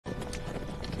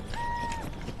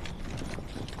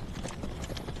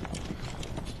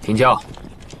停轿。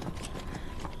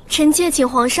臣妾请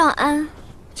皇上安。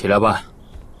起来吧。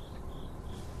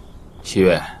西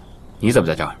月，你怎么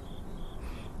在这儿？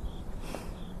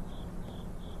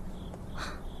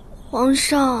皇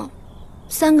上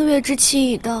，3个月之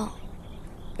期已到，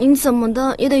您怎么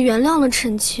的也得原谅了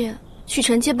臣妾，许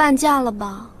臣妾半价了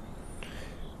吧？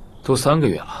都3个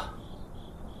月了，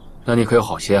那你可有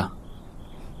好些啊？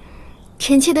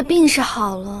臣妾的病是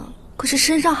好了，可是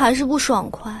身上还是不爽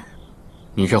快。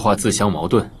你这话自相矛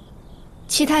盾。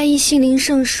齐太医心灵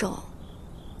圣手，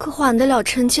可缓得了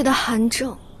臣妾的寒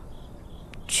症，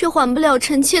却缓不了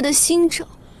臣妾的心症。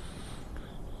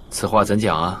此话怎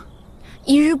讲啊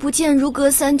？1日不见如隔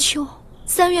3秋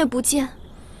，3月不见，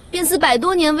便似100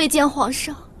多年未见皇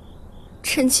上。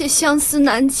臣妾相思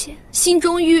难解，心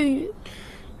中郁郁。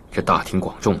这大庭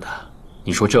广众的，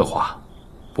你说这话，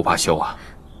不怕羞啊？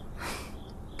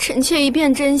臣妾一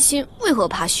片真心，为何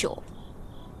怕羞？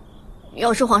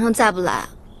要是皇上再不来，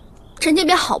臣妾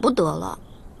便好不得了。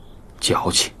矫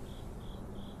情！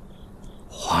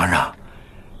皇上，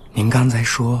您刚才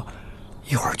说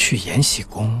一会儿去延禧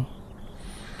宫。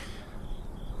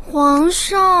皇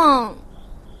上，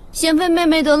贤妃妹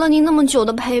妹得了您那么久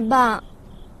的陪伴，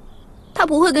她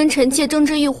不会跟臣妾争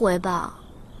这一回吧？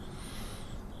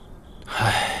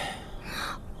唉，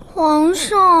皇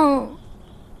上，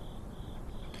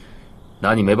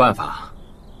拿你没办法。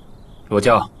落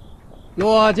轿。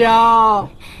落轿。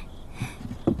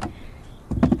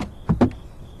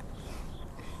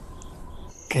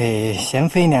给贤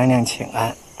妃娘娘请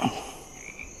安。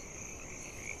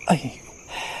哎呦，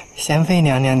贤妃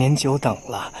娘娘您久等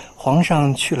了，皇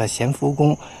上去了咸福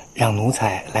宫，让奴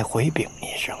才来回禀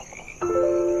一声。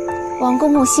王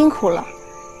公公辛苦了，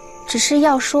只是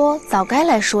要说早该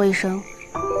来说一声，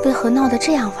为何闹得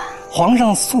这样晚？皇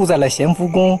上宿在了咸福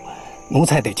宫，奴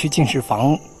才得去进士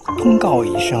房通告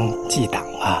一声记党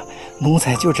啊。奴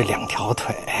才就这2条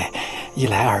腿，一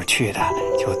来二去的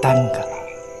就耽搁了。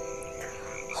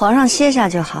皇上歇下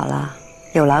就好了，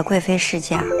有劳贵妃侍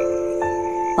驾。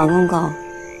王公公，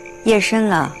夜深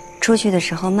了，出去的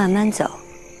时候慢慢走。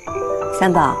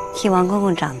三宝，替王公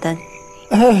公掌灯。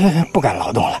不敢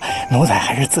劳动了，奴才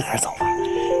还是自个儿走吧。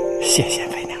谢贤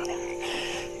妃娘娘。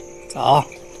走。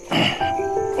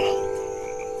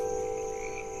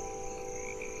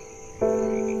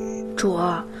主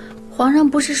儿，皇上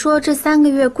不是说这3个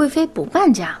月贵妃不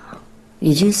半价吗？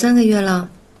已经3个月了，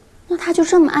那他就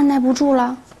这么按耐不住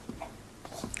了？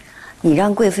你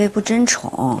让贵妃不争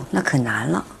宠，那可难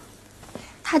了。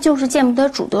他就是见不得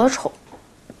主得宠，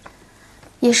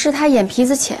也是他眼皮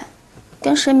子浅，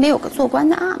跟谁没有个做官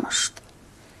的阿玛似的。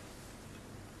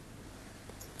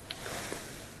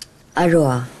阿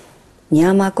若，你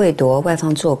阿妈贵夺外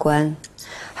放做官，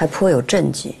还颇有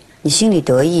政绩，你心里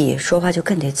得意，说话就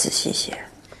更得仔细些。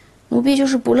奴婢就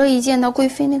是不乐意见到贵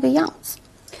妃那个样子。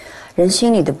人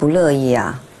心里的不乐意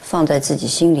啊，放在自己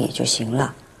心里就行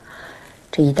了。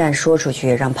这一旦说出去，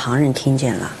让旁人听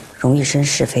见了，容易生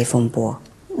是非风波。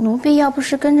奴婢要不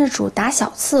是跟着主打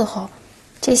小伺候，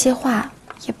这些话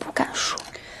也不敢说。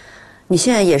你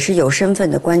现在也是有身份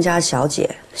的官家小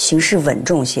姐，行事稳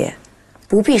重些，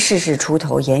不必事事出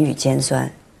头，言语尖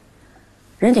酸。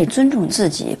人得尊重自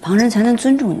己，旁人才能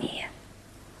尊重你。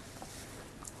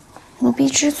奴婢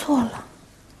知错了。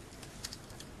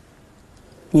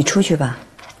你出去吧，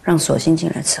让锁心进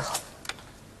来伺候。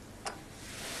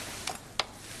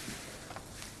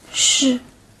是。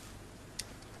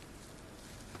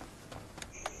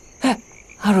哎，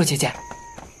阿若姐姐，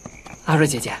阿若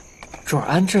姐姐，主儿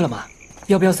安置了吗？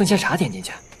要不要送些茶点进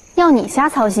去？要你瞎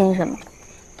操心什么？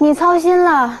你操心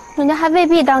了，人家还未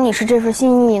必当你是这份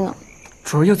心意呢。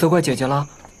主儿又责怪姐姐了。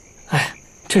哎，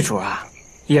这主儿啊，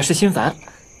也是心烦，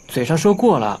嘴上说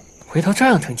过了，回头照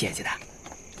样疼姐姐的，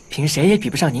凭谁也比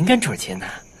不上您跟主儿亲呢。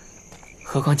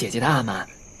何况姐姐的阿玛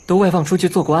都外放出去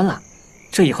做官了，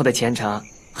这以后的前程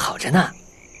好着呢。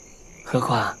何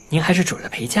况您还是主儿的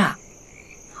陪嫁。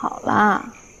好啦，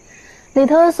里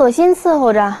头的锁心伺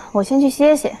候着，我先去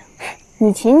歇歇。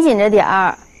你勤谨着点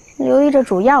儿，留意着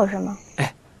主要什么。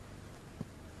哎，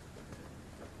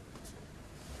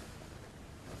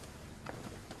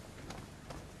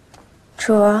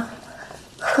主儿，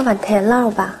喝碗甜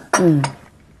酪吧。嗯。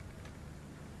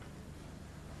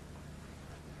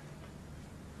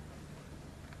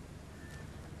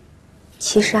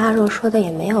其实阿若说的也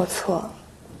没有错，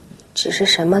只是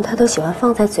什么他都喜欢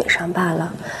放在嘴上罢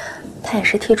了。他也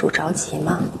是替主着急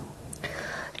嘛。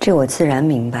这我自然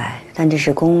明白，但这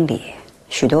是公理，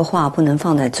许多话不能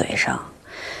放在嘴上，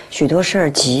许多事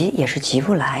儿急也是急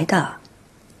不来的。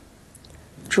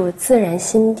主自然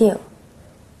心定。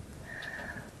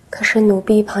可是奴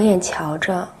婢旁眼瞧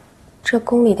着，这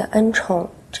宫里的恩宠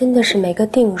真的是没个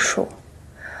定数，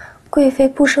贵妃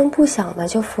不声不响的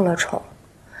就负了宠。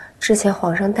之前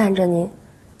皇上担着您，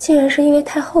竟然是因为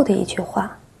太后的一句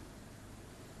话。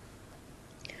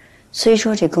虽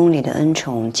说这宫里的恩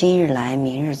宠今日来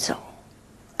明日走，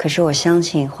可是我相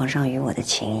信皇上与我的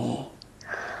情谊，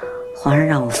皇上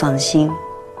让我放心，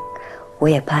我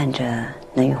也盼着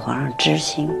能与皇上知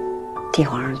心，替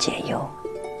皇上解忧。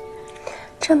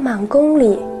这满宫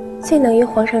里最能与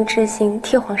皇上知心、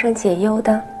替皇上解忧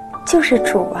的，就是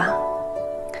主啊。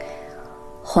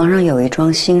皇上有一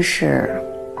桩心事，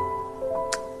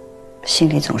心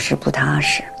里总是不踏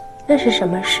实。那是什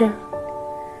么事？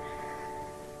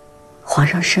皇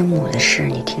上生母的事，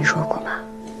你听说过吗？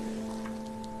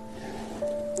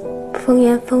风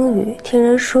言风语，听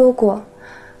人说过，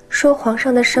说皇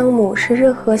上的生母是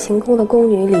日和行宫的宫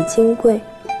女李金贵。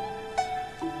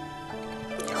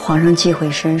皇上忌讳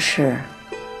身世，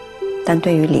但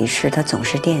对于李氏，他总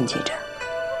是惦记着。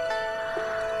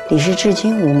李氏至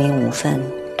今无名无分，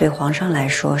对皇上来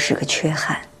说是个缺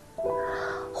憾。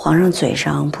皇上嘴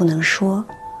上不能说，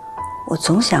我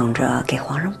总想着给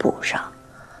皇上补上。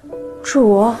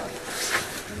主，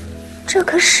这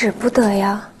可使不得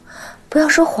呀！不要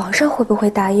说皇上会不会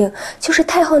答应，就是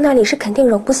太后那里是肯定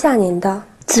容不下您的。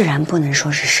自然不能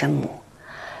说是生母，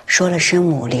说了生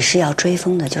母，李氏要追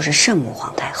封的就是圣母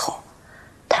皇太后，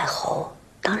太后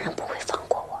当然不会放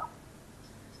过我。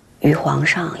于皇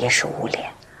上也是无脸，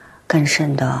更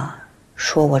甚的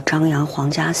说我张扬皇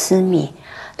家私密，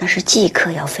那是即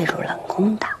刻要废入冷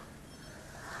宫的。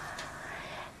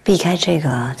避开这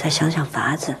个，再想想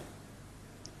法子。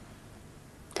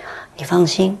你放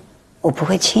心，我不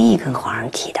会轻易跟皇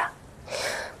上提的。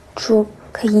主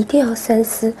可一定要三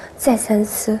思再三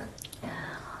思。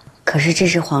可是这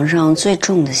是皇上最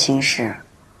重的心事，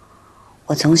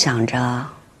我总想着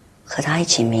和他一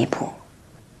起弥补，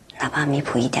哪怕弥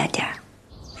补一点点。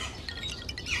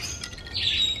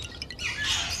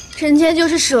臣妾就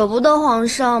是舍不得皇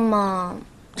上嘛，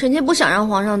臣妾不想让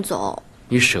皇上走。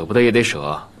你舍不得也得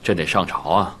舍，朕得上朝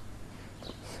啊。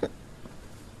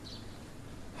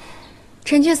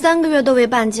臣妾3个月都未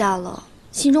伴驾了，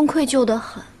心中愧疚得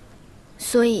很，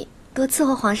所以多伺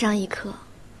候皇上一刻，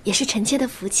也是臣妾的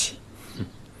福气。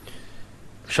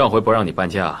上回不让你伴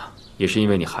驾，也是因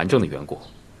为你寒症的缘故，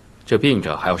这病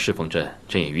着还要侍奉朕，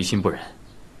朕也于心不忍。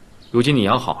如今你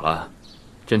养好了，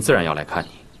朕自然要来看你。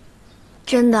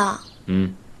真的？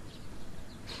嗯。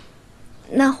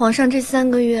那皇上这3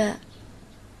个月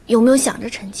有没有想着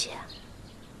臣妾？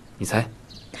你猜？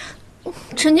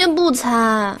臣妾不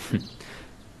猜。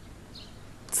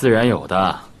自然有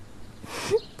的。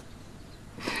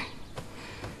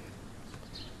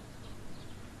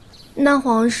那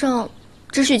皇上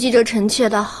只许记着臣妾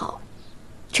的好，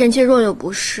臣妾若有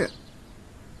不是，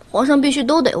皇上必须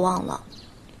都得忘了。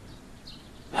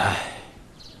唉，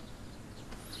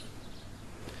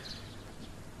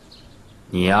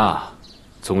你呀，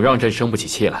总让朕生不起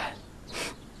气来。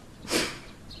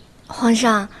皇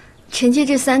上，臣妾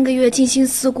这3个月静心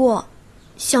思过，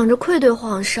想着愧对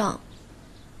皇上，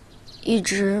一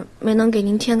直没能给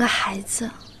您添个孩子。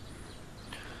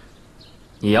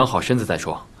你养好身子再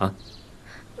说啊。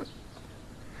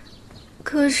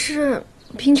可是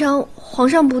平常皇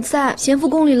上不在，咸福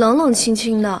宫里冷冷清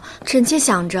清的，臣妾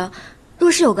想着，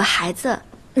若是有个孩子，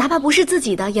哪怕不是自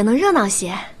己的，也能热闹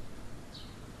些。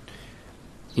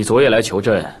你昨夜来求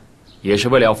朕，也是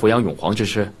为了要抚养永皇之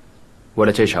师。为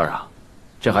了这事儿啊，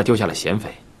朕还丢下了娴妃。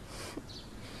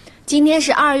今天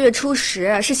是2月初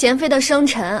10，是娴妃的生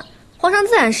辰，皇上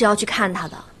自然是要去看她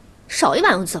的，少一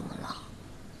晚又怎么了？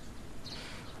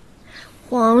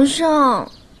皇上，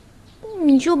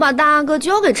你就把大阿哥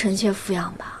交给臣妾抚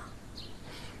养吧，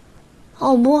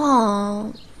好不好？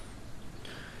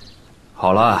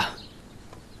好了，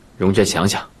容朕想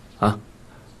想啊，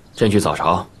朕去早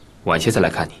朝，晚些再来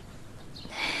看你。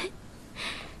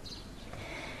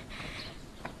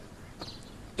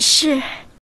是。